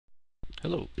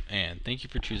Hello, and thank you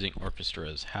for choosing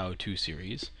Orchestra's How-To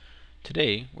series.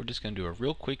 Today, we're just going to do a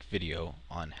real quick video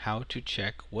on how to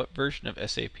check what version of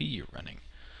SAP you're running.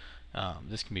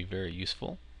 This can be very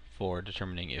useful for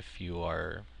determining if you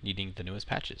are needing the newest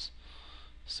patches.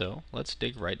 So, let's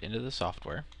dig right into the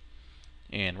software.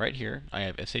 And right here, I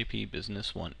have SAP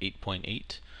Business One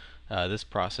 8.8. This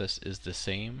process is the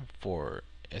same for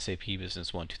SAP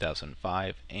Business One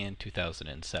 2005 and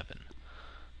 2007.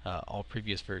 All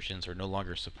previous versions are no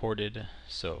longer supported,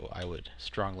 so I would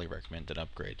strongly recommend an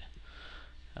upgrade.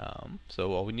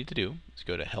 So all we need to do is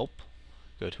go to Help,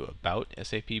 go to About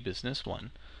SAP Business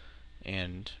One,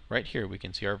 and right here we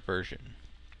can see our version.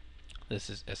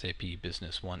 This is SAP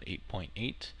Business One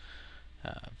 8.8,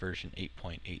 version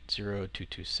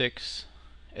 8.80226,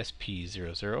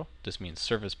 SP00. This means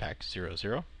Service Pack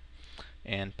 00,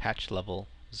 and patch level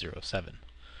 07.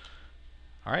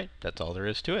 Alright, that's all there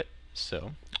is to it.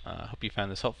 So, I hope you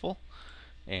found this helpful,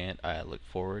 and I look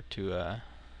forward to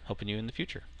helping you in the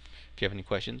future. If you have any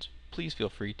questions, please feel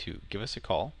free to give us a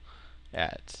call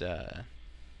at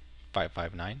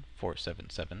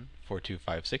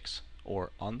 559-477-4256 or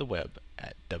on the web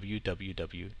at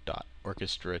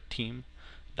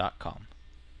www.orchestrateam.com.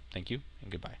 Thank you,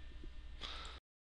 and goodbye.